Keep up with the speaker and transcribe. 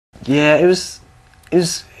Yeah, it was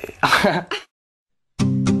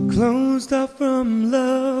Closed off from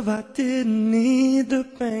love, I didn't need the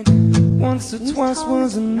pain. Once or twice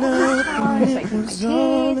was enough, and it was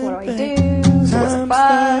all in vain. Time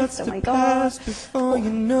starts to pass before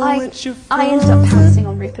you know it, you're I ended up pouncing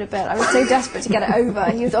on Rupert a bit. I was so desperate to get it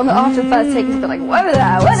over. He was on the after the first take, he was like, whoa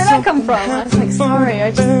there, where did that come from? I was like, sorry,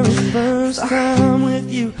 I just... First time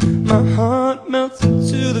with you, my heart melted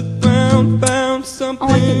to the ground. Found something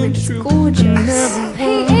Oh, I think Rupert's gorgeous.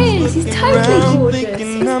 He is, he's totally gorgeous.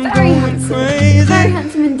 He's very handsome. Very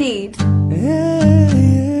handsome indeed.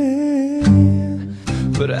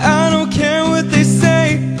 But I don't care what they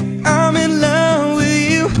say, I'm in love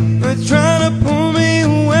with you. They're trying to pull me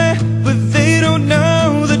away, but they don't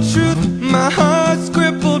know the truth. My heart's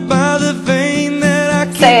crippled by the vein that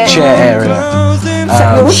I can't chair area.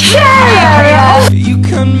 Chair area! You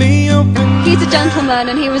cut me open. He's a gentleman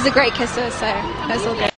and he was a great kisser, so that's all good.